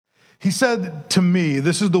He said to me,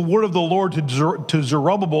 this is the word of the Lord to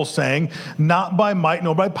Zerubbabel, saying, not by might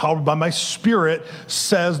nor by power, but by my spirit,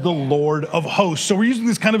 says the Lord of hosts. So we're using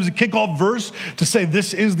this kind of as a kickoff verse to say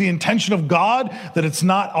this is the intention of God, that it's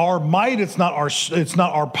not our might, it's not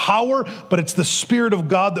our power, but it's the Spirit of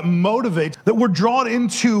God that motivates, that we're drawn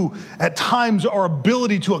into at times our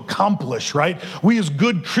ability to accomplish, right? We as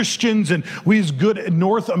good Christians and we as good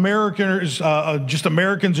North Americans, just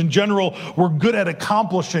Americans in general, we're good at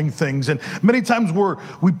accomplishing things. And many times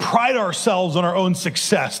we pride ourselves on our own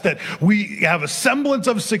success, that we have a semblance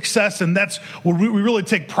of success, and that's where we really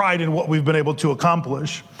take pride in what we've been able to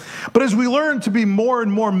accomplish. But as we learn to be more and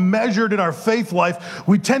more measured in our faith life,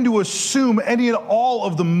 we tend to assume any and all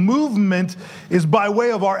of the movement is by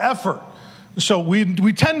way of our effort. So we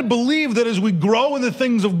tend to believe that as we grow in the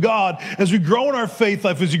things of God, as we grow in our faith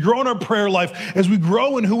life, as we grow in our prayer life, as we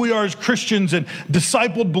grow in who we are as Christians and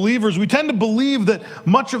discipled believers, we tend to believe that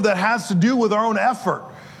much of that has to do with our own effort.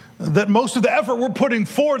 That most of the effort we're putting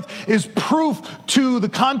forth is proof to the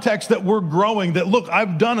context that we're growing. That, look,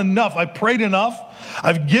 I've done enough. I've prayed enough.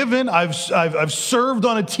 I've given. I've served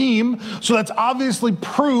on a team. So that's obviously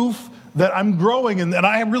proof that I'm growing, and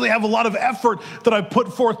I really have a lot of effort that I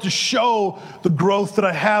put forth to show the growth that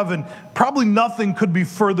I have, and probably nothing could be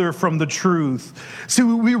further from the truth. See,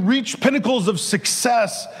 we reach pinnacles of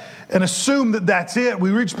success and assume that that's it.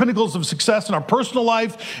 We reach pinnacles of success in our personal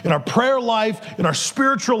life, in our prayer life, in our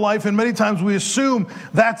spiritual life, and many times we assume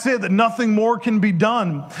that's it, that nothing more can be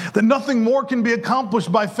done, that nothing more can be accomplished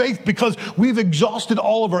by faith because we've exhausted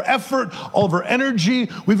all of our effort, all of our energy,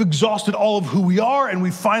 we've exhausted all of who we are, and we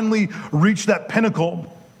finally reach that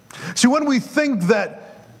pinnacle. See, when we think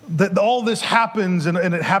that all this happens and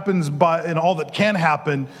it happens and all that can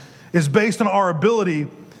happen is based on our ability,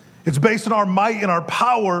 it's based on our might and our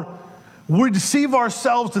power, we deceive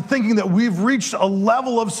ourselves to thinking that we've reached a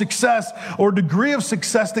level of success or degree of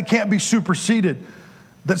success that can't be superseded.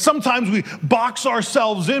 That sometimes we box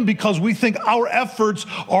ourselves in because we think our efforts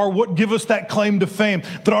are what give us that claim to fame,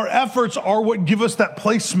 that our efforts are what give us that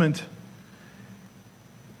placement.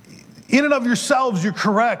 In and of yourselves, you're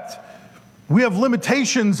correct. We have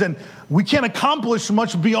limitations and we can't accomplish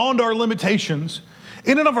much beyond our limitations.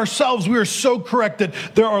 In and of ourselves, we are so correct that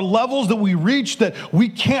there are levels that we reach that we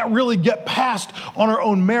can't really get past on our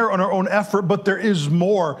own merit, on our own effort, but there is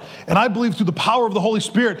more. And I believe through the power of the Holy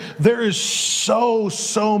Spirit, there is so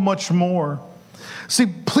much more. See,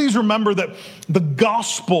 please remember that the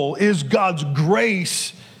gospel is God's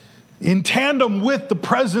grace in tandem with the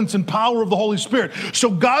presence and power of the Holy Spirit. So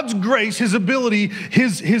God's grace, His ability,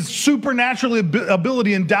 His supernatural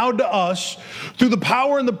ability endowed to us through the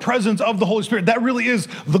power and the presence of the Holy Spirit, that really is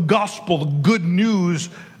the gospel, the good news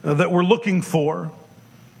that we're looking for.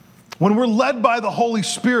 When we're led by the Holy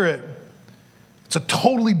Spirit, it's a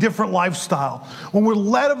totally different lifestyle. When we're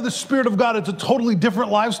led of the Spirit of God, it's a totally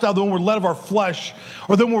different lifestyle than when we're led of our flesh,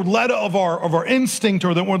 or than we're led of our instinct,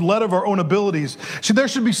 or than we're led of our own abilities. See, there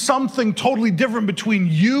should be something totally different between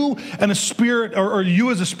you and a spirit, or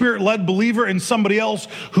you as a Spirit-led believer and somebody else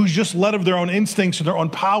who's just led of their own instincts and their own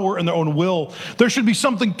power and their own will. There should be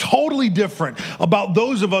something totally different about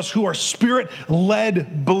those of us who are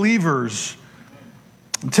Spirit-led believers.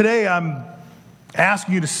 Today, I'm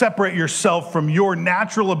asking you to separate yourself from your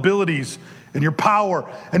natural abilities and your power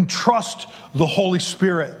and trust the Holy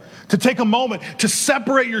Spirit. To take a moment to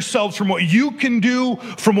separate yourselves from what you can do,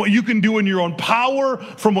 from what you can do in your own power,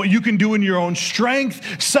 from what you can do in your own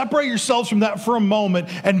strength. Separate yourselves from that for a moment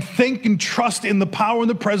and think and trust in the power and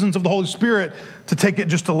the presence of the Holy Spirit to take it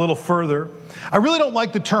just a little further. I really don't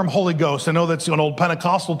like the term Holy Ghost. I know that's an old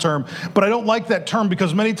Pentecostal term, but I don't like that term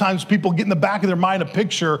because many times people get in the back of their mind a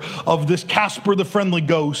picture of this Casper the Friendly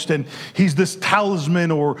Ghost, and he's this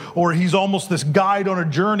talisman or he's almost this guide on a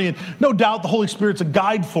journey. And no doubt the Holy Spirit's a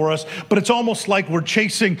guide for us, but it's almost like we're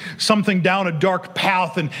chasing something down a dark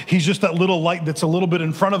path and he's just that little light that's a little bit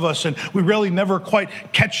in front of us, and we really never quite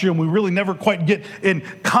catch him. We really never quite get in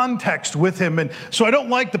context with him. And so I don't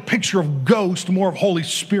like the picture of ghost, more of Holy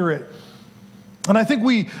Spirit. And I think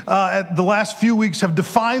we, at the last few weeks, have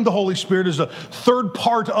defined the Holy Spirit as a third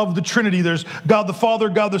part of the Trinity. There's God the Father,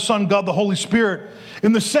 God the Son, God the Holy Spirit.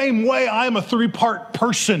 In the same way, I am a three-part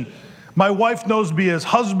person. My wife knows me as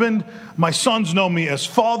husband. My sons know me as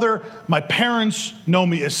father. My parents know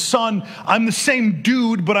me as son. I'm the same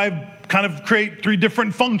dude, but I kind of create three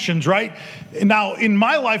different functions, right? Now, in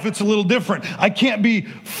my life, it's a little different. I can't be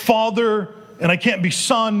father and I can't be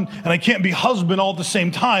son, and I can't be husband all at the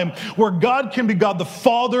same time, where God can be God the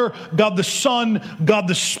Father, God the Son, God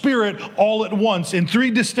the Spirit all at once in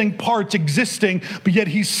three distinct parts existing, but yet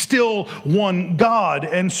he's still one God.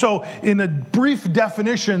 And so in a brief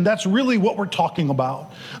definition, that's really what we're talking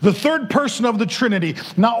about. The third person of the Trinity,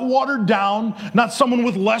 not watered down, not someone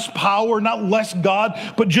with less power, not less God,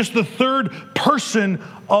 but just the third person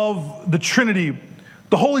of the Trinity.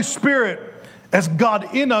 The Holy Spirit as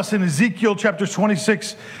God in us, in Ezekiel chapter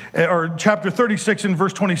 26 or chapter 36 and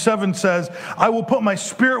verse 27 says, I will put my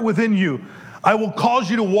spirit within you. I will cause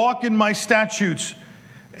you to walk in my statutes,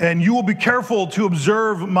 and you will be careful to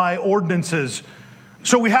observe my ordinances.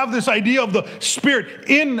 So we have this idea of the Spirit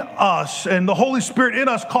in us, and the Holy Spirit in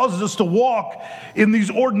us causes us to walk in these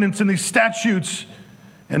ordinances and these statutes.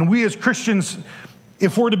 And we as Christians,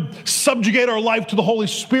 if we're to subjugate our life to the Holy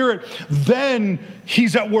Spirit, then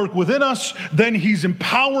he's at work within us, then he's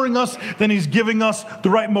empowering us, then he's giving us the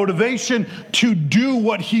right motivation to do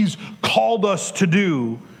what he's called us to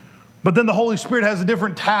do. But then the Holy Spirit has a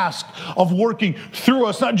different task of working through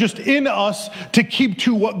us, not just in us to keep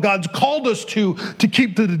to what God's called us to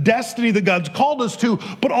keep to the destiny that God's called us to,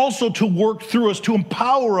 but also to work through us, to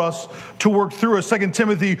empower us to work through us. 2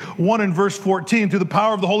 Timothy 1 and verse 14, through the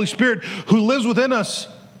power of the Holy Spirit who lives within us,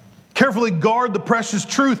 carefully guard the precious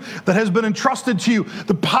truth that has been entrusted to you.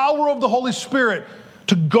 The power of the Holy Spirit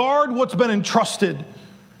to guard what's been entrusted.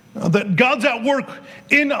 That God's at work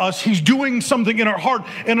in us, he's doing something in our heart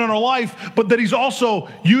and in our life, but that he's also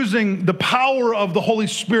using the power of the Holy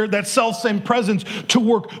Spirit, that self-same presence, to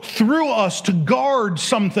work through us to guard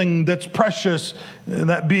something that's precious, and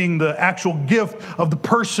that being the actual gift of the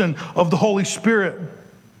person of the Holy Spirit.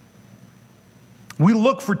 We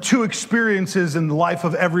look for two experiences in the life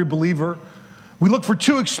of every believer. We look for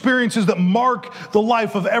two experiences that mark the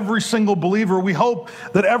life of every single believer. We hope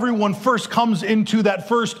that everyone first comes into that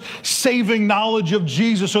first saving knowledge of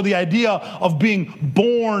Jesus, or the idea of being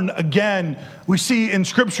born again. We see in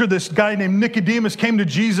Scripture this guy named Nicodemus came to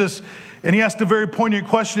Jesus, and he asked a very poignant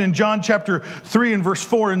question in John chapter 3 and verse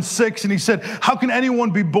 4 and 6. And he said, how can anyone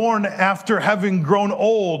be born after having grown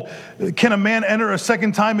old? Can a man enter a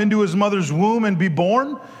second time into his mother's womb and be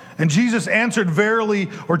born? And Jesus answered, verily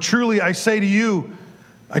or truly, I say to you,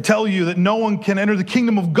 I tell you that no one can enter the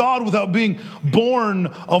kingdom of God without being born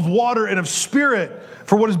of water and of spirit.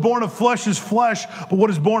 For what is born of flesh is flesh, but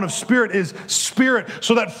what is born of spirit is spirit.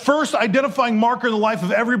 So that first identifying marker in the life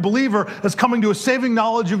of every believer is coming to a saving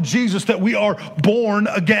knowledge of Jesus, that we are born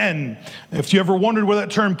again. If you ever wondered where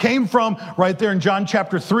that term came from, right there in John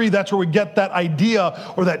chapter 3, that's where we get that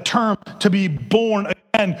idea or that term to be born again.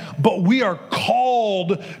 But we are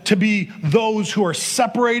called to be those who are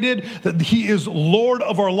separated, that he is Lord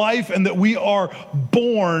of our life, and that we are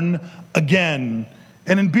born again.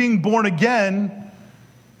 And in being born again,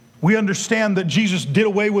 we understand that Jesus did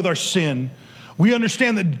away with our sin. We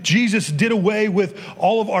understand that Jesus did away with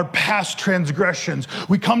all of our past transgressions.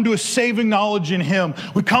 We come to a saving knowledge in him.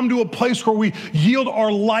 We come to a place where we yield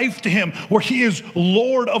our life to him, where he is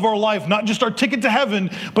Lord of our life, not just our ticket to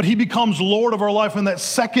heaven, but he becomes Lord of our life. And that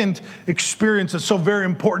second experience is so very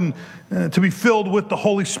important, to be filled with the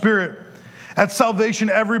Holy Spirit. At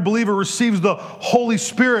salvation, every believer receives the Holy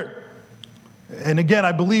Spirit. And again,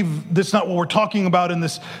 I believe this is not what we're talking about in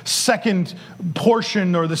this second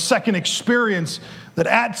portion or the second experience, that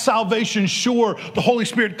at salvation, sure, the Holy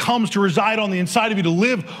Spirit comes to reside on the inside of you, to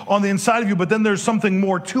live on the inside of you, but then there's something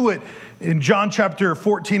more to it. In John chapter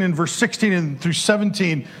 14 and verse 16 and through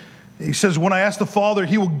 17, he says, when I ask the Father,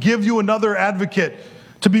 he will give you another advocate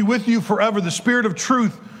to be with you forever, the Spirit of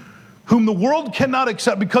truth, whom the world cannot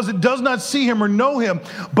accept because it does not see him or know him,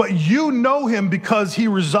 but you know him because he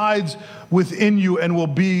resides within you and will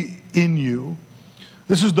be in you.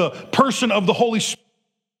 This is the person of the Holy Spirit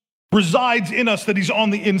resides in us, that he's on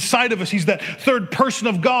the inside of us. He's that third person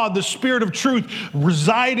of God, the Spirit of truth,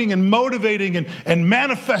 residing and motivating and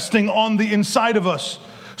manifesting on the inside of us.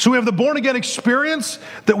 So we have the born again experience,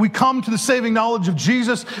 that we come to the saving knowledge of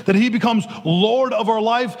Jesus, that he becomes Lord of our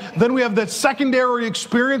life. Then we have that secondary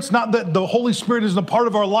experience, not that the Holy Spirit isn't a part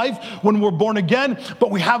of our life when we're born again, but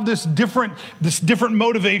we have this different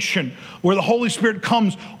motivation where the Holy Spirit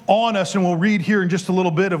comes on us. And we'll read here in just a little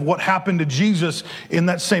bit of what happened to Jesus in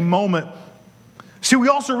that same moment. See, we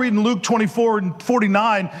also read in Luke 24 and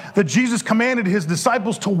 49 that Jesus commanded his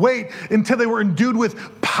disciples to wait until they were endued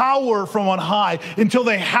with power from on high, until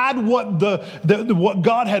they had what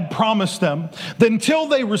God had promised them, that until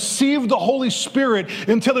they received the Holy Spirit,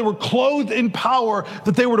 until they were clothed in power,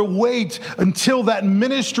 that they were to wait until that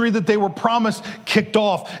ministry that they were promised kicked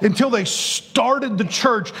off, until they started the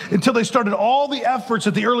church, until they started all the efforts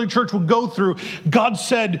that the early church would go through. God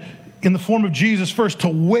said in the form of Jesus first to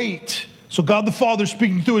wait. So God the Father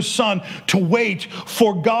speaking through his Son to wait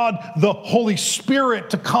for God the Holy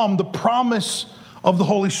Spirit to come, the promise of the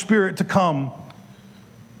Holy Spirit to come.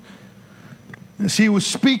 See, he was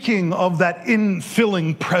speaking of that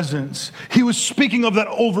infilling presence. He was speaking of that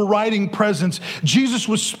overriding presence. Jesus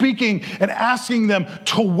was speaking and asking them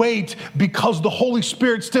to wait because the Holy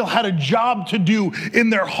Spirit still had a job to do in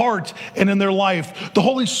their heart and in their life. The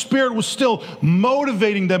Holy Spirit was still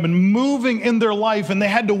motivating them and moving in their life, and they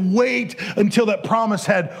had to wait until that promise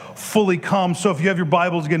had fully come. So if you have your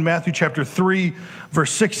Bibles, again, Matthew chapter 3,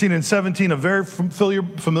 verse 16 and 17, a very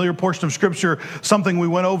familiar portion of Scripture, something we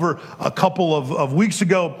went over a couple of weeks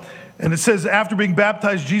ago. And it says, after being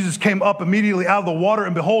baptized, Jesus came up immediately out of the water,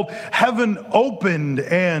 and behold, heaven opened,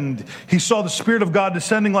 and he saw the Spirit of God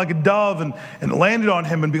descending like a dove and landed on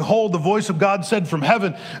him. And behold, the voice of God said from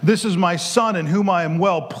heaven, "This is my Son, in whom I am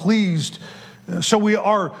well pleased." So we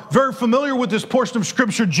are very familiar with this portion of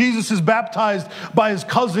Scripture. Jesus is baptized by his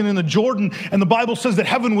cousin in the Jordan, and the Bible says that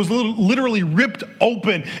heaven was literally ripped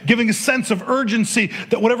open, giving a sense of urgency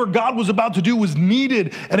that whatever God was about to do was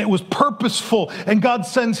needed, and it was purposeful, and God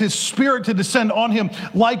sends his Spirit to descend on him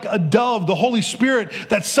like a dove. The Holy Spirit,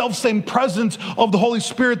 that self-same presence of the Holy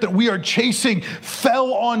Spirit that we are chasing,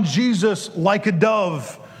 fell on Jesus like a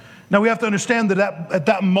dove. Now, we have to understand that at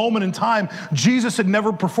that moment in time, Jesus had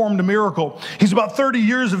never performed a miracle. He's about 30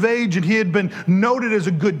 years of age, and he had been noted as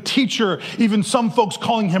a good teacher, even some folks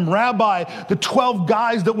calling him rabbi. The 12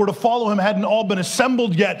 guys that were to follow him hadn't all been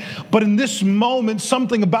assembled yet. But in this moment,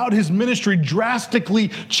 something about his ministry drastically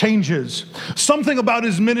changes. Something about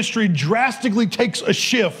his ministry drastically takes a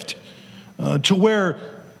shift to where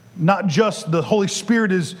not just the Holy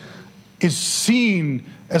Spirit is seen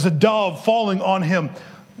as a dove falling on him,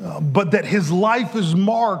 but that his life is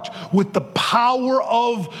marked with the power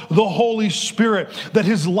of the Holy Spirit, that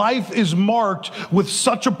his life is marked with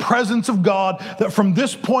such a presence of God that from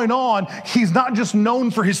this point on, he's not just known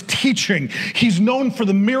for his teaching, he's known for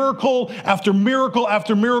the miracle after miracle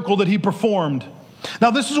after miracle that he performed. Now,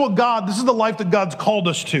 this is the life that God's called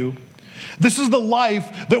us to. This is the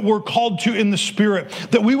life that we're called to in the Spirit,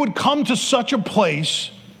 that we would come to such a place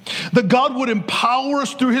that God would empower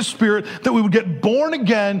us through his Spirit, that we would get born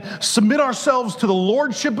again, submit ourselves to the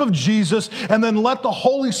lordship of Jesus, and then let the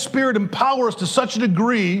Holy Spirit empower us to such a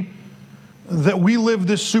degree that we live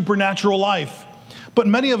this supernatural life. But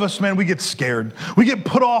many of us, man, we get scared. We get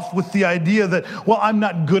put off with the idea that, well, I'm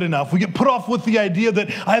not good enough. We get put off with the idea that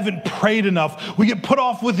I haven't prayed enough. We get put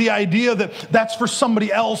off with the idea that that's for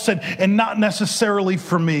somebody else and not necessarily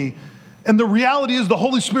for me. And the reality is the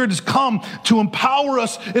Holy Spirit has come to empower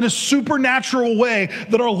us in a supernatural way,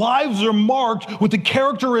 that our lives are marked with the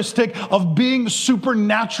characteristic of being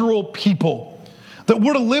supernatural people. That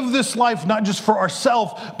we're to live this life not just for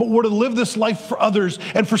ourselves, but we're to live this life for others.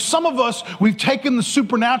 And for some of us, we've taken the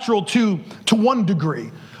supernatural to one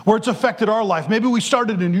degree, where it's affected our life. Maybe we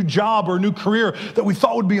started a new job or a new career that we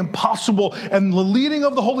thought would be impossible, and the leading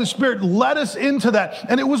of the Holy Spirit led us into that,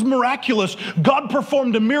 and it was miraculous. God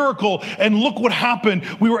performed a miracle, and look what happened.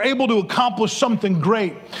 We were able to accomplish something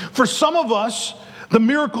great. For some of us, the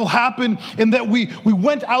miracle happened in that we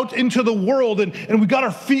went out into the world and we got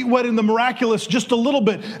our feet wet in the miraculous just a little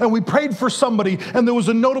bit, and we prayed for somebody, and there was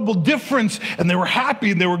a notable difference, and they were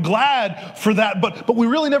happy and they were glad for that, but we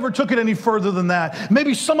really never took it any further than that.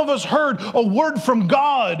 Maybe some of us heard a word from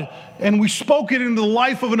God and we spoke it into the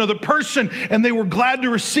life of another person, and they were glad to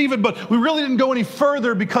receive it, but we really didn't go any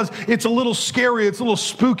further because it's a little scary, it's a little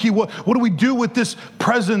spooky. What do we do with this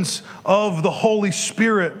presence of the Holy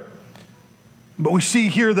Spirit? But we see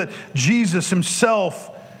here that Jesus himself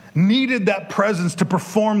needed that presence to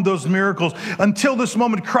perform those miracles. Until this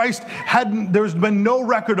moment, there's been no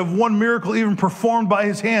record of one miracle even performed by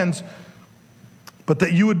his hands. But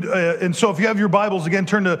that you would, and so if you have your Bibles, again,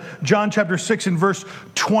 turn to John chapter 6 and verse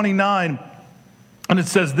 29. And it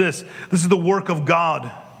says this is the work of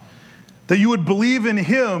God, that you would believe in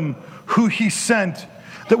him who he sent,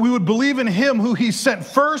 that we would believe in him who he sent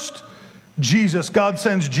first. Jesus, God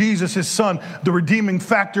sends Jesus, his son, the redeeming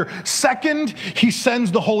factor. Second, he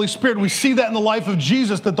sends the Holy Spirit. We see that in the life of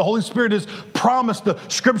Jesus, that the Holy Spirit is promised. The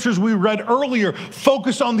scriptures we read earlier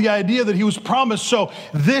focus on the idea that he was promised. So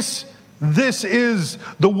this This is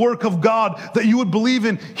the work of God, that you would believe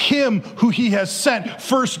in him who he has sent.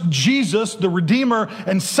 First, Jesus, the Redeemer,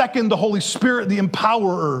 and second, the Holy Spirit, the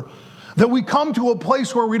empowerer. That we come to a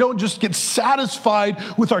place where we don't just get satisfied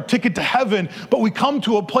with our ticket to heaven, but we come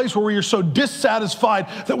to a place where we are so dissatisfied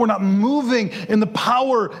that we're not moving in the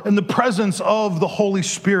power and the presence of the Holy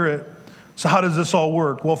Spirit. So how does this all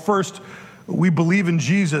work? Well, first, we believe in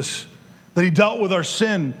Jesus, that he dealt with our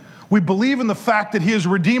sin. We believe in the fact that he is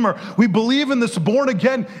Redeemer. We believe in this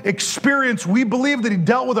born-again experience. We believe that he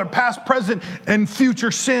dealt with our past, present, and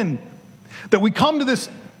future sin. That we come to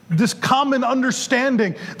this common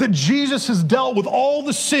understanding that Jesus has dealt with all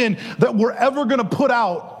the sin that we're ever going to put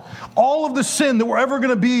out. All of the sin that we're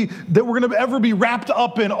going to ever be wrapped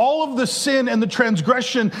up in, all of the sin and the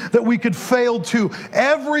transgression that we could fail to,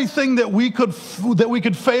 everything that we could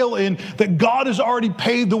fail in, that God has already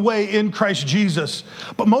paid the way in Christ Jesus.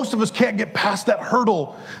 But most of us can't get past that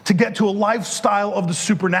hurdle to get to a lifestyle of the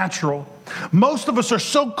supernatural. Most of us are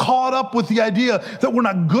so caught up with the idea that we're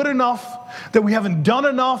not good enough, that we haven't done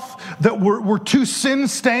enough, that we're too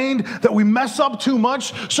sin-stained, that we mess up too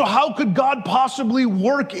much. So how could God possibly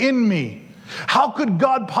work in me? How could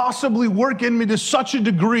God possibly work in me to such a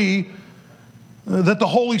degree that the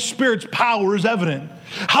Holy Spirit's power is evident?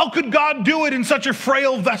 How could God do it in such a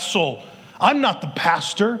frail vessel? I'm not the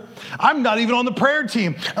pastor. I'm not even on the prayer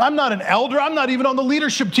team. I'm not an elder. I'm not even on the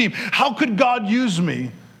leadership team. How could God use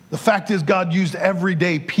me? The fact is, God used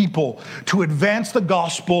everyday people to advance the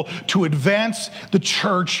gospel, to advance the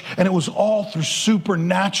church, and it was all through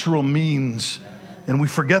supernatural means. And we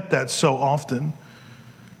forget that so often.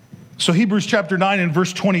 So Hebrews chapter 9 and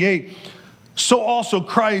verse 28, so also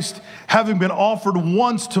Christ, having been offered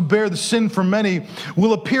once to bear the sin for many,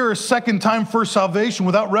 will appear a second time for salvation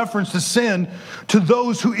without reference to sin to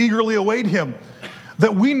those who eagerly await him.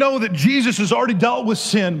 That we know that Jesus has already dealt with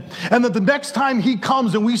sin, and that the next time he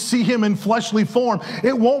comes and we see him in fleshly form,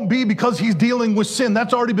 it won't be because he's dealing with sin.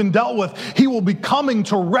 That's already been dealt with. He will be coming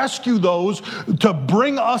to rescue those, to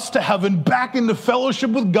bring us to heaven, back into fellowship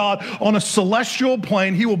with God on a celestial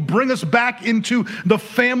plane. He will bring us back into the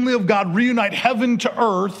family of God, reunite heaven to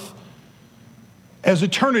earth as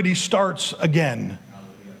eternity starts again.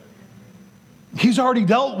 He's already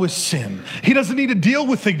dealt with sin. He doesn't need to deal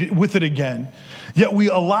with it again. Yet we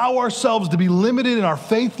allow ourselves to be limited in our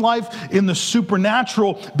faith life, in the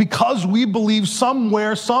supernatural, because we believe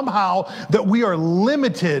somewhere, somehow, that we are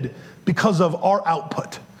limited because of our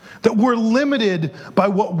output. That we're limited by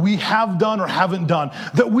what we have done or haven't done.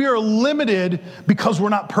 That we are limited because we're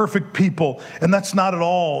not perfect people. And that's not at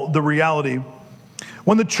all the reality.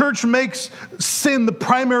 When the church makes sin the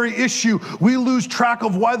primary issue, we lose track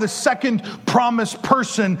of why the second promised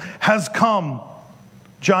person has come.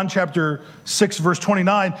 John chapter 6, verse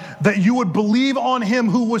 29, that you would believe on him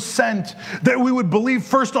who was sent, that we would believe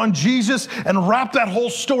first on Jesus and wrap that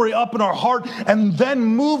whole story up in our heart and then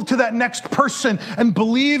move to that next person and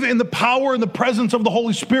believe in the power and the presence of the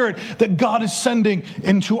Holy Spirit that God is sending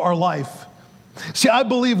into our life. See, I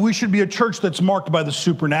believe we should be a church that's marked by the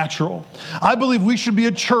supernatural. I believe we should be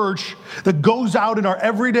a church that goes out in our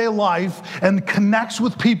everyday life and connects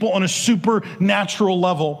with people on a supernatural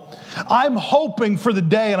level. I'm hoping for the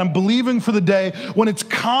day, and I'm believing for the day, when it's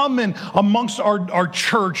common amongst our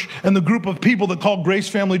church and the group of people that call Grace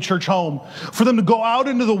Family Church home, for them to go out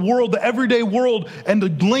into the world, the everyday world, and to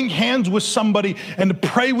link hands with somebody and to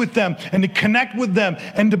pray with them and to connect with them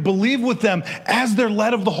and to believe with them as they're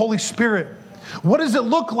led of the Holy Spirit. What does it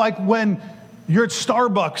look like when you're at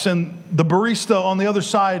Starbucks and the barista on the other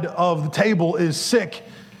side of the table is sick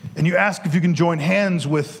and you ask if you can join hands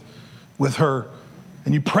with her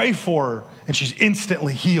and you pray for her and she's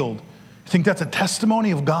instantly healed? You think that's a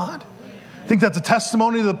testimony of God? Think that's a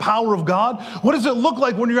testimony to the power of God? What does it look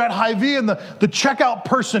like when you're at Hy-Vee and the checkout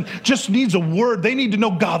person just needs a word? They need to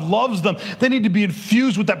know God loves them. They need to be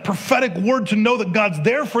infused with that prophetic word to know that God's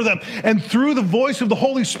there for them. And through the voice of the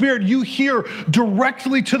Holy Spirit, you hear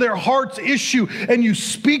directly to their heart's issue and you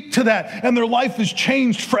speak to that and their life is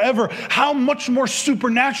changed forever. How much more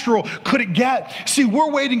supernatural could it get? See,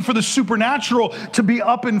 we're waiting for the supernatural to be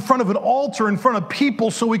up in front of an altar, in front of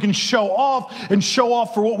people, so we can show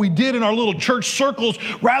off for what we did in our little church circles,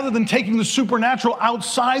 rather than taking the supernatural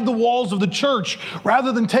outside the walls of the church,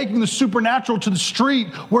 rather than taking the supernatural to the street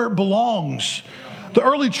where it belongs. The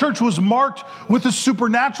early church was marked with the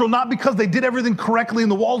supernatural, not because they did everything correctly in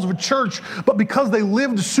the walls of a church, but because they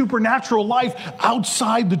lived a supernatural life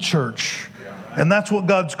outside the church. And that's what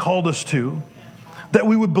God's called us to, that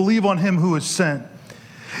we would believe on him who is sent.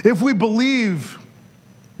 If we believe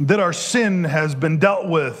that our sin has been dealt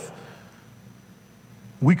with,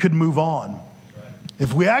 we could move on.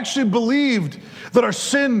 If we actually believed that our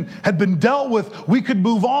sin had been dealt with, we could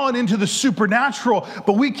move on into the supernatural,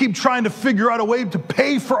 but we keep trying to figure out a way to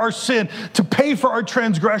pay for our sin, to pay for our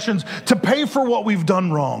transgressions, to pay for what we've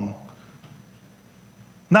done wrong.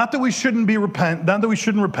 Not that we shouldn't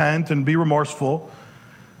repent and be remorseful,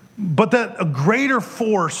 but that a greater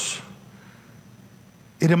force,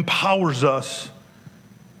 it empowers us.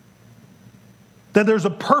 That there's a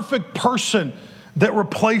perfect person that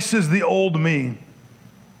replaces the old me.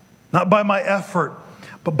 Not by my effort,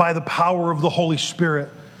 but by the power of the Holy Spirit.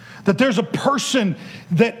 That there's a person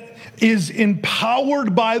that is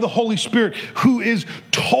empowered by the Holy Spirit, who is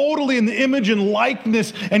totally in the image and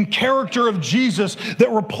likeness and character of Jesus, that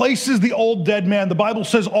replaces the old dead man. The Bible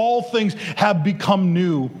says all things have become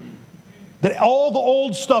new. That all the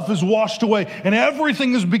old stuff is washed away and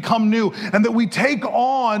everything has become new. And that we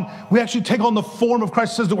actually take on the form of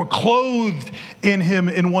Christ. It says that we're clothed in him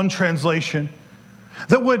in one translation.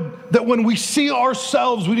 That when we see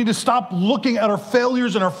ourselves, we need to stop looking at our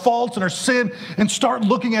failures and our faults and our sin and start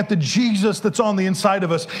looking at the Jesus that's on the inside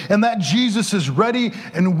of us. And that Jesus is ready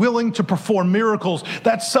and willing to perform miracles.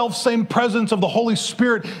 That self-same presence of the Holy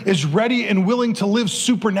Spirit is ready and willing to live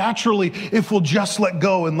supernaturally if we'll just let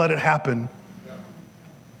go and let it happen.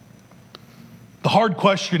 The hard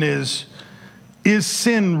question is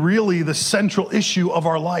sin really the central issue of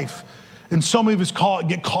our life? And so many of us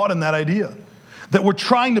get caught in that idea. That we're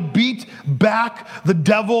trying to beat back the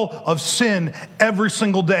devil of sin every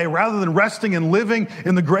single day, rather than resting and living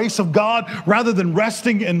in the grace of God, rather than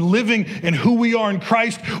resting and living in who we are in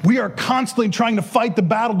Christ. We are constantly trying to fight the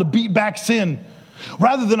battle to beat back sin,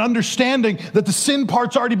 rather than understanding that the sin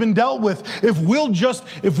part's already been dealt with. If we'll just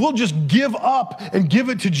give up and give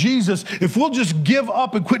it to Jesus, if we'll just give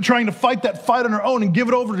up and quit trying to fight that fight on our own and give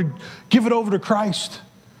it over to Christ,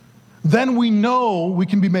 then we know we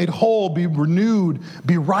can be made whole, be renewed,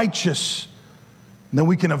 be righteous. And then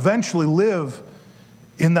we can eventually live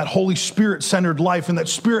in that Holy Spirit-centered life, in that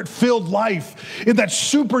Spirit-filled life, in that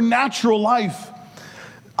supernatural life.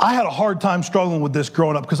 I had a hard time struggling with this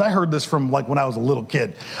growing up because I heard this from when I was a little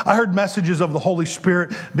kid. I heard messages of the Holy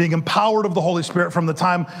Spirit, being empowered of the Holy Spirit from the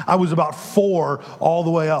time I was about 4 all the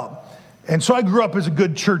way up. And so I grew up as a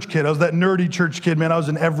good church kid. I was that nerdy church kid, man. I was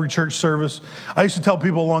in every church service. I used to tell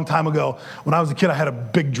people a long time ago, when I was a kid, I had a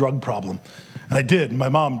big drug problem. And I did. My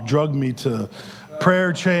mom drugged me to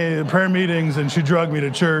prayer meetings, and she drugged me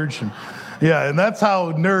to church. And that's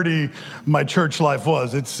how nerdy my church life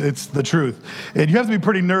was. It's the truth. And you have to be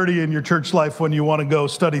pretty nerdy in your church life when you want to go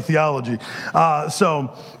study theology.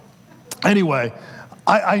 Anyway,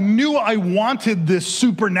 I knew I wanted this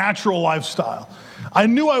supernatural lifestyle. I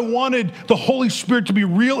knew I wanted the Holy Spirit to be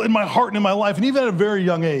real in my heart and in my life, and even at a very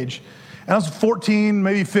young age. And I was 14,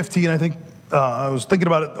 maybe 15, I think. I was thinking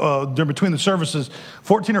about it between the services,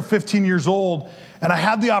 14 or 15 years old, and I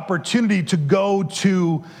had the opportunity to go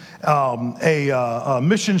to a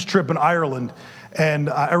missions trip in Ireland. And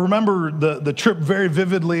I remember the trip very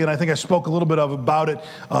vividly, and I think I spoke a little bit about it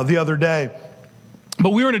the other day.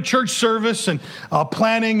 But we were in a church service and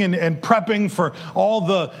planning and prepping for all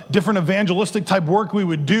the different evangelistic type work we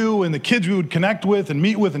would do and the kids we would connect with and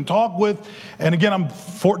meet with and talk with. And again, I'm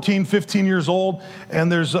 14, 15 years old,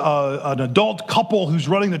 and there's an adult couple who's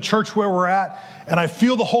running the church where we're at, and I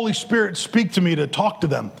feel the Holy Spirit speak to me to talk to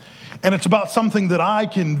them. And it's about something that I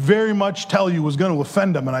can very much tell you was going to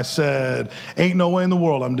offend them. And I said, ain't no way in the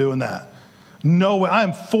world I'm doing that. No way.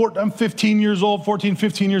 I'm 15 years old, 14,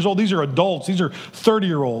 15 years old. These are adults. These are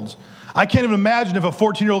 30-year-olds. I can't even imagine if a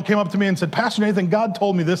 14-year-old came up to me and said, Pastor Nathan, God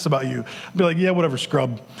told me this about you. I'd be like, yeah, whatever,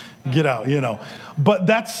 scrub. Get out, But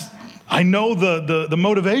I know the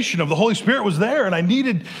motivation of the Holy Spirit was there, and I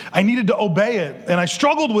needed to obey it. And I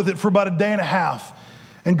struggled with it for about a day and a half.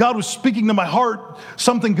 And God was speaking to my heart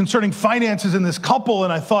something concerning finances in this couple,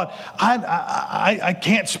 and I thought, I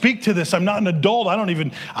can't speak to this. I'm not an adult. I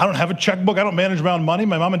don't have a checkbook. I don't manage my own money.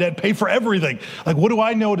 My mom and dad pay for everything. What do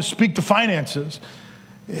I know to speak to finances?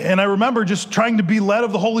 And I remember just trying to be led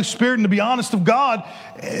of the Holy Spirit and to be honest of God.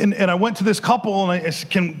 And I went to this couple and I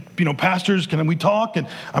said, pastors, can we talk? And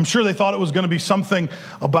I'm sure they thought it was going to be something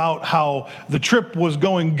about how the trip was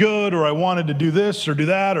going good, or I wanted to do this or do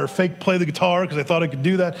that, or fake play the guitar because I thought I could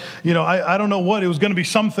do that. I don't know what. It was going to be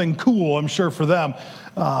something cool, I'm sure, for them.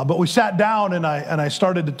 But we sat down and I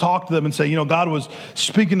started to talk to them and say, God was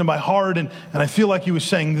speaking to my heart, and I feel like he was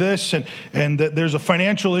saying this, and that there's a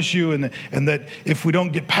financial issue, and that if we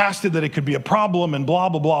don't get past it, that it could be a problem, and blah,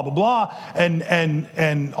 blah, blah, blah, blah.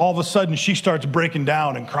 And all of a sudden she starts breaking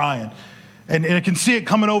down and crying. And I can see it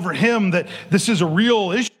coming over him that this is a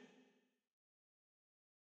real issue.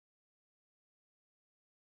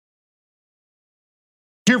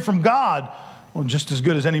 hear from God. Well, just as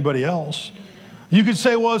good as anybody else. You could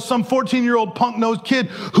say, well, some 14-year-old punk-nosed kid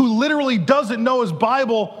who literally doesn't know his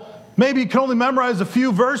Bible, maybe he can only memorize a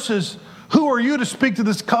few verses. Who are you to speak to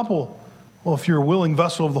this couple? Well, if you're a willing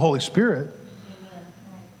vessel of the Holy Spirit.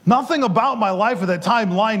 Nothing about my life at that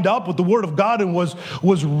time lined up with the Word of God and was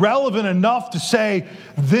relevant enough to say,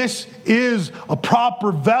 this is a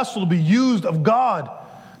proper vessel to be used of God.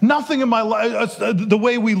 Nothing in my life, the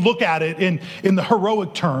way we look at it in the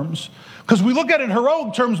heroic terms. Because we look at it in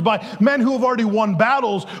heroic terms by men who have already won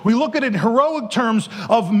battles. We look at it in heroic terms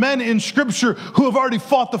of men in Scripture who have already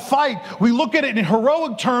fought the fight. We look at it in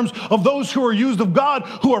heroic terms of those who are used of God,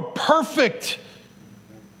 who are perfect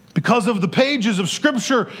because of the pages of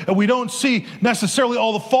Scripture. And we don't see necessarily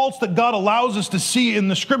all the faults that God allows us to see in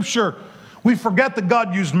the Scripture. We forget that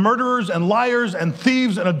God used murderers and liars and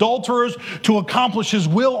thieves and adulterers to accomplish His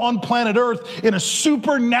will on planet Earth in a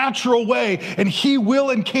supernatural way, and He will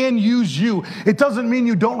and can use you. It doesn't mean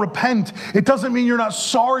you don't repent. It doesn't mean you're not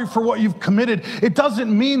sorry for what you've committed. It doesn't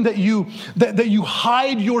mean that you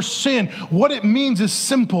hide your sin. What it means is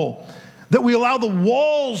simple, that we allow the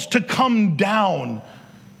walls to come down,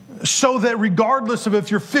 so that regardless of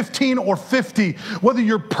if you're 15 or 50, whether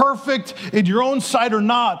you're perfect in your own sight or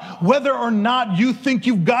not, whether or not you think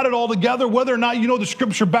you've got it all together, whether or not you know the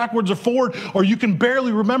Scripture backwards or forward, or you can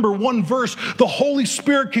barely remember one verse, the Holy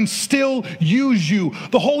Spirit can still use you.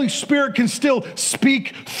 The Holy Spirit can still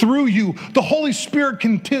speak through you. The Holy Spirit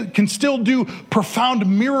can still do profound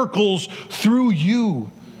miracles through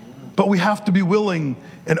you. But we have to be willing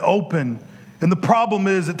and open. And the problem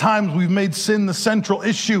is, at times, we've made sin the central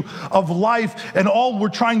issue of life, and all we're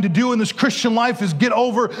trying to do in this Christian life is get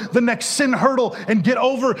over the next sin hurdle and get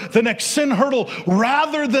over the next sin hurdle,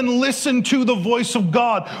 rather than listen to the voice of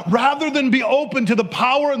God, rather than be open to the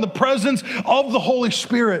power and the presence of the Holy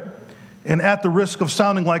Spirit. And at the risk of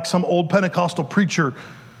sounding like some old Pentecostal preacher,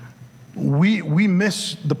 we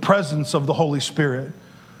miss the presence of the Holy Spirit.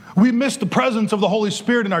 We miss the presence of the Holy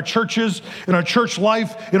Spirit in our churches, in our church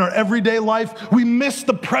life, in our everyday life. We miss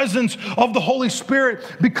the presence of the Holy Spirit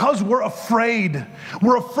because we're afraid.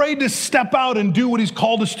 We're afraid to step out and do what He's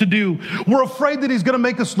called us to do. We're afraid that He's going to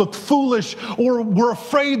make us look foolish, or we're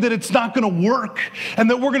afraid that it's not going to work and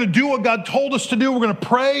that we're going to do what God told us to do. We're going to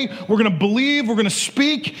pray, we're going to believe, we're going to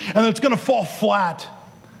speak, and it's going to fall flat.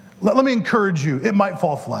 Let me encourage you, it might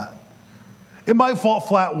fall flat. It might fall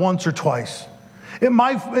flat once or twice. It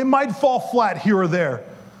might fall flat here or there.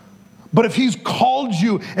 But if He's called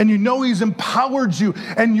you and you know He's empowered you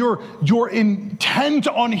and you're intent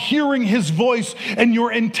on hearing His voice and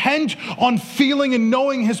you're intent on feeling and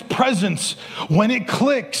knowing His presence, when it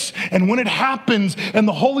clicks and when it happens and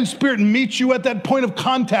the Holy Spirit meets you at that point of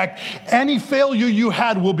contact, any failure you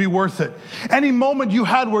had will be worth it. Any moment you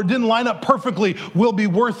had where it didn't line up perfectly will be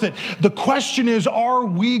worth it. The question is, are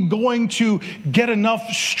we going to get enough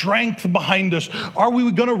strength behind us? Are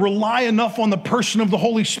we going to rely enough on the person of the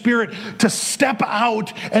Holy Spirit to step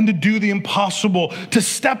out and to do the impossible, to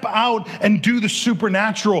step out and do the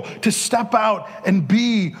supernatural, to step out and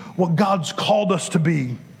be what God's called us to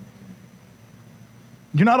be?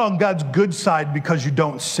 You're not on God's good side because you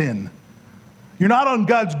don't sin. You're not on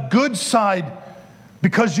God's good side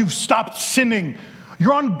because you've stopped sinning.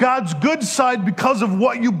 You're on God's good side because of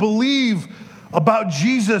what you believe about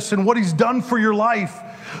Jesus and what He's done for your life.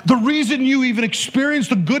 The reason you even experience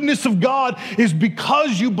the goodness of God is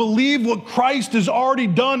because you believe what Christ has already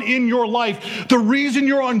done in your life. The reason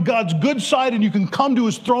you're on God's good side and you can come to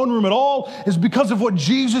His throne room at all is because of what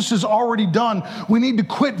Jesus has already done. We need to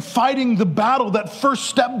quit fighting the battle, that first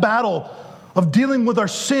step battle of dealing with our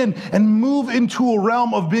sin, and move into a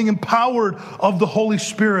realm of being empowered of the Holy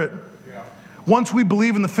Spirit. Once we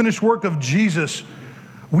believe in the finished work of Jesus,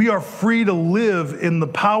 we are free to live in the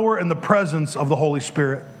power and the presence of the Holy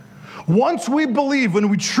Spirit. Once we believe, when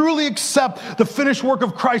we truly accept the finished work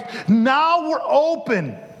of Christ, now we're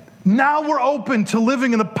open. Now we're open to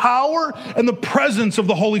living in the power and the presence of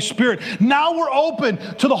the Holy Spirit. Now we're open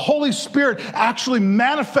to the Holy Spirit actually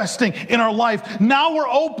manifesting in our life. Now we're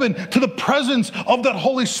open to the presence of that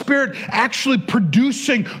Holy Spirit actually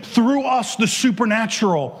producing through us the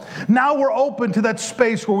supernatural. Now we're open to that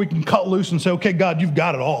space where we can cut loose and say, okay, God, you've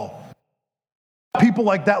got it all. People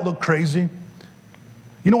like that look crazy.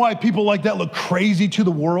 You know why people like that look crazy to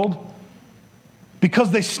the world?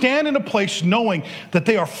 Because they stand in a place knowing that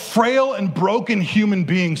they are frail and broken human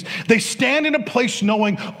beings. They stand in a place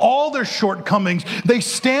knowing all their shortcomings. They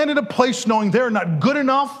stand in a place knowing they're not good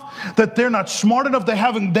enough, that they're not smart enough, they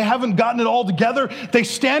haven't gotten it all together. They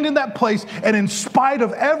stand in that place, and in spite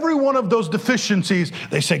of every one of those deficiencies,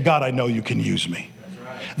 they say, God, I know you can use me.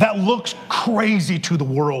 That looks crazy to the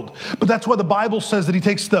world. But that's why the Bible says that he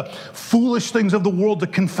takes the foolish things of the world to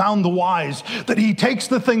confound the wise. That he takes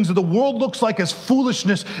the things that the world looks like as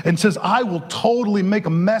foolishness and says, I will totally make a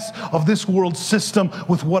mess of this world system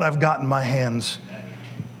with what I've got in my hands.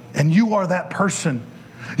 And you are that person.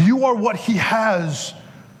 You are what he has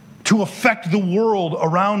to affect the world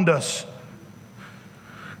around us.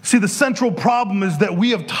 See, the central problem is that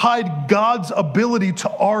we have tied God's ability to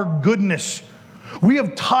our goodness. We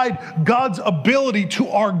have tied God's ability to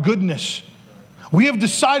our goodness. We have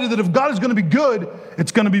decided that if God is going to be good,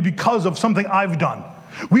 it's going to be because of something I've done.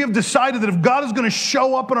 We have decided that if God is going to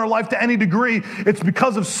show up in our life to any degree, it's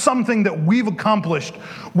because of something that we've accomplished.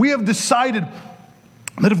 We have decided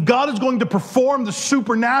that if God is going to perform the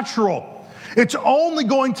supernatural, it's only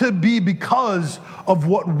going to be because of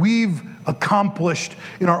what we've accomplished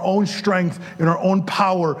in our own strength, in our own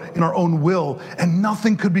power, in our own will. And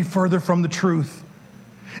nothing could be further from the truth.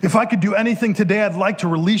 If I could do anything today, I'd like to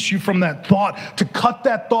release you from that thought, to cut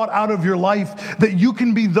that thought out of your life, that you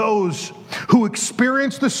can be those who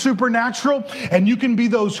experience the supernatural, and you can be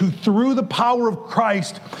those who, through the power of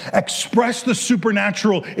Christ, express the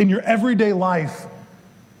supernatural in your everyday life.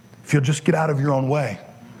 If you'll just get out of your own way.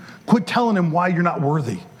 Quit telling him why you're not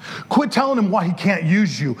worthy. Quit telling him why he can't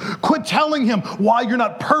use you. Quit telling him why you're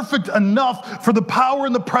not perfect enough for the power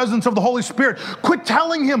and the presence of the Holy Spirit. Quit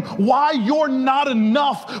telling him why you're not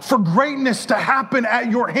enough for greatness to happen at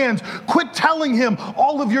your hands. Quit telling him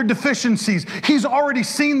all of your deficiencies. He's already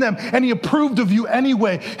seen them and he approved of you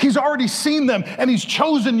anyway. He's already seen them and he's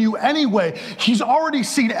chosen you anyway. He's already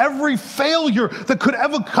seen every failure that could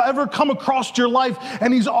ever come across your life,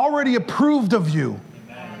 and he's already approved of you.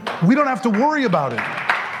 We don't have to worry about it.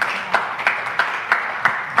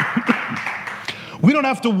 We don't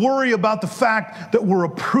have to worry about the fact that we're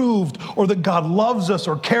approved, or that God loves us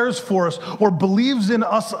or cares for us or believes in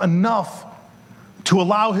us enough to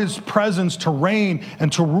allow his presence to reign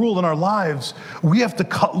and to rule in our lives. We have to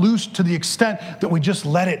cut loose to the extent that we just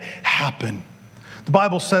let it happen. The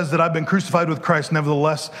Bible says that I've been crucified with Christ,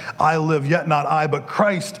 nevertheless I live, yet not I, but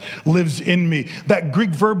Christ lives in me. That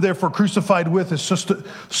Greek verb there for crucified with is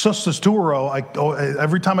sustasturo.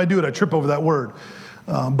 Every time I do it, I trip over that word.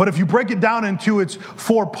 But if you break it down into its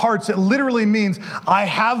 4 parts, it literally means I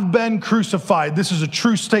have been crucified. This is a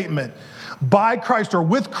true statement. By Christ, or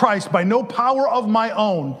with Christ, by no power of my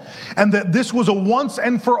own, and that this was a once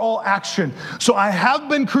and for all action. So I have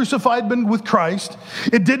been crucified with Christ.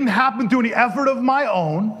 It didn't happen through any effort of my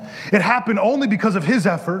own. It happened only because of his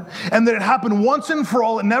effort, and that it happened once and for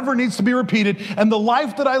all. It never needs to be repeated. And the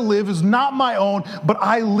life that I live is not my own, but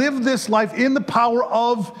I live this life in the power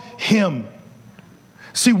of him.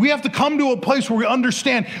 See, we have to come to a place where we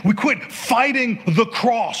understand we quit fighting the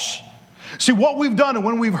cross. See, what we've done, and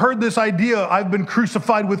when we've heard this idea, I've been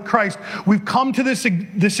crucified with Christ, we've come to this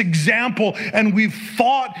example, and we've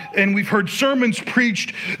thought and we've heard sermons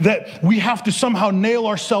preached that we have to somehow nail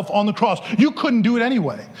ourselves on the cross. You couldn't do it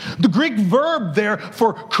anyway. The Greek verb there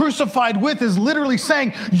for crucified with is literally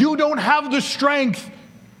saying you don't have the strength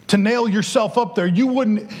to nail yourself up there. You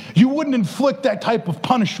wouldn't inflict that type of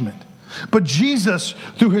punishment. But Jesus,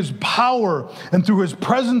 through his power and through his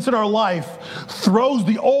presence in our life, throws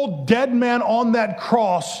the old dead man on that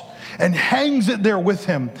cross and hangs it there with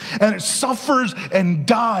him. And it suffers and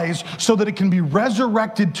dies so that it can be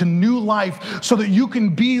resurrected to new life, so that you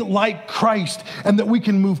can be like Christ, and that we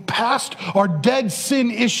can move past our dead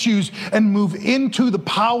sin issues and move into the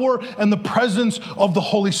power and the presence of the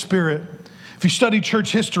Holy Spirit. If you study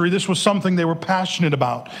church history, this was something they were passionate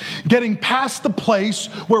about. Getting past the place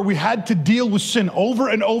where we had to deal with sin over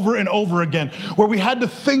and over and over again, where we had to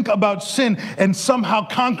think about sin and somehow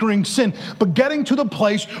conquering sin, but getting to the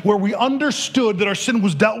place where we understood that our sin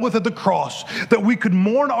was dealt with at the cross, that we could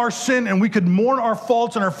mourn our sin and we could mourn our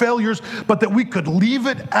faults and our failures, but that we could leave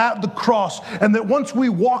it at the cross, and that once we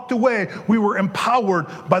walked away, we were empowered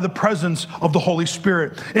by the presence of the Holy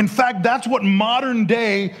Spirit. In fact, that's what modern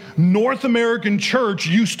day North American church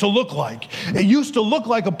used to look like. It used to look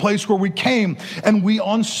like a place where we came and we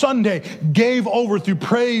on Sunday gave over through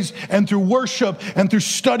praise and through worship and through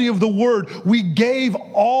study of the word. We gave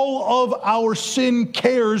all of our sin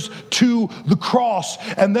cares to the cross.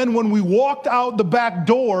 And then when we walked out the back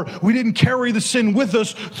door, we didn't carry the sin with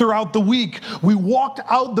us throughout the week. We walked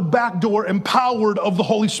out the back door empowered of the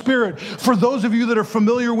Holy Spirit. For those of you that are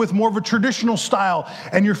familiar with more of a traditional style,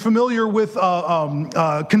 and you're familiar with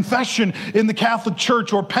confession in the Catholic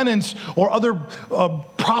Church, or penance, or other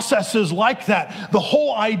processes like that. The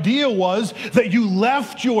whole idea was that you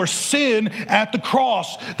left your sin at the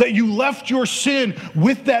cross, that you left your sin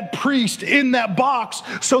with that priest in that box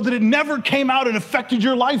so that it never came out and affected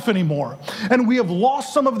your life anymore. And we have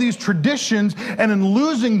lost some of these traditions, and in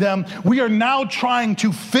losing them, we are now trying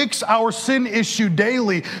to fix our sin issue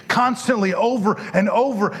daily, constantly, over and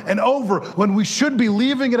over and over, when we should be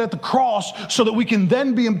leaving it at the cross so that we can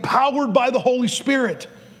then be empowered by the Holy Spirit.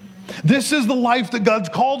 This is the life that God's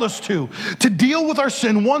called us to deal with our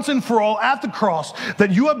sin once and for all at the cross,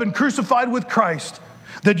 that you have been crucified with Christ,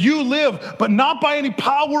 that you live, but not by any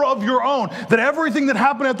power of your own, that everything that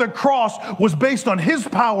happened at the cross was based on his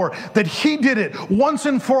power, that he did it once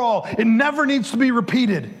and for all. It never needs to be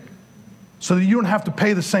repeated, so that you don't have to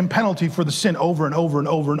pay the same penalty for the sin over and over and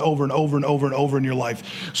over and over and over and over and over in your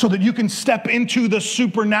life, so that you can step into the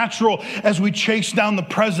supernatural as we chase down the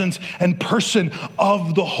presence and person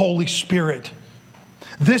of the Holy Spirit.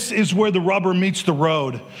 This is where the rubber meets the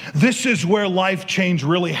road. This is where life change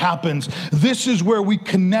really happens. This is where we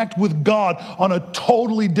connect with God on a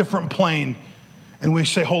totally different plane. And we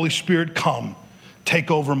say, Holy Spirit, come.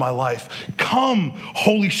 Take over my life. Come,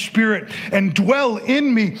 Holy Spirit, and dwell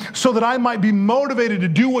in me so that I might be motivated to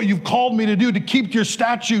do what you've called me to do, to keep to your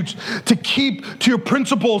statutes, to keep to your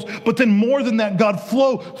principles. But then more than that, God,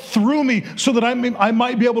 flow through me so that I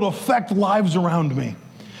might be able to affect lives around me.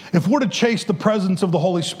 If we're to chase the presence of the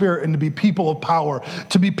Holy Spirit and to be people of power,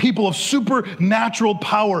 to be people of supernatural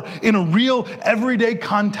power in a real everyday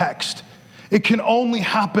context, it can only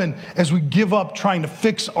happen as we give up trying to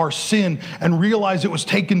fix our sin and realize it was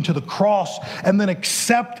taken to the cross, and then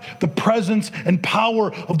accept the presence and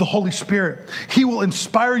power of the Holy Spirit. He will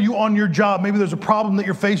inspire you on your job. Maybe there's a problem that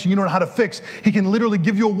you're facing you don't know how to fix. He can literally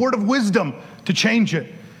give you a word of wisdom to change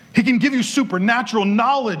it. He can give you supernatural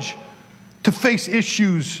knowledge to face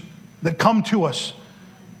issues that come to us.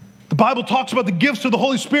 The Bible talks about the gifts of the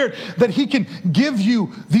Holy Spirit, that he can give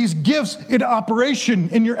you these gifts in operation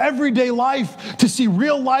in your everyday life to see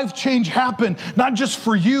real life change happen, not just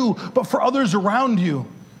for you, but for others around you.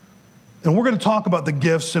 And we're going to talk about the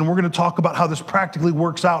gifts, and we're going to talk about how this practically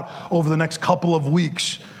works out over the next couple of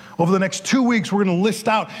weeks. Over the next 2 weeks, we're going to list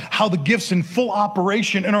out how the gifts in full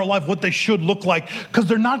operation in our life, what they should look like, because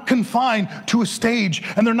they're not confined to a stage,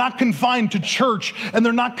 and they're not confined to church, and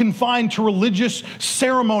they're not confined to religious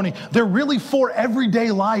ceremony. They're really for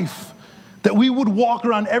everyday life, that we would walk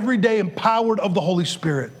around every day empowered of the Holy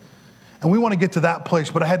Spirit. And we want to get to that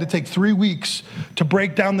place, but I had to take 3 weeks to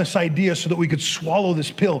break down this idea so that we could swallow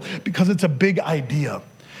this pill, because it's a big idea.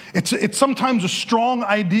 It's sometimes a strong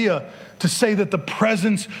idea to say that the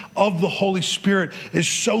presence of the Holy Spirit is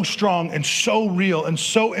so strong and so real and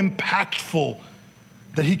so impactful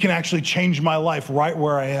that he can actually change my life right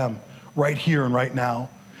where I am, right here and right now.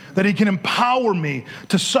 That he can empower me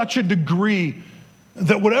to such a degree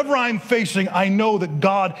that whatever I'm facing, I know that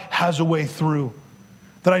God has a way through.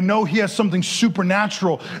 That I know he has something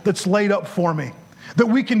supernatural that's laid up for me. That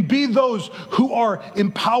we can be those who are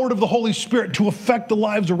empowered of the Holy Spirit to affect the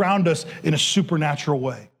lives around us in a supernatural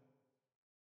way.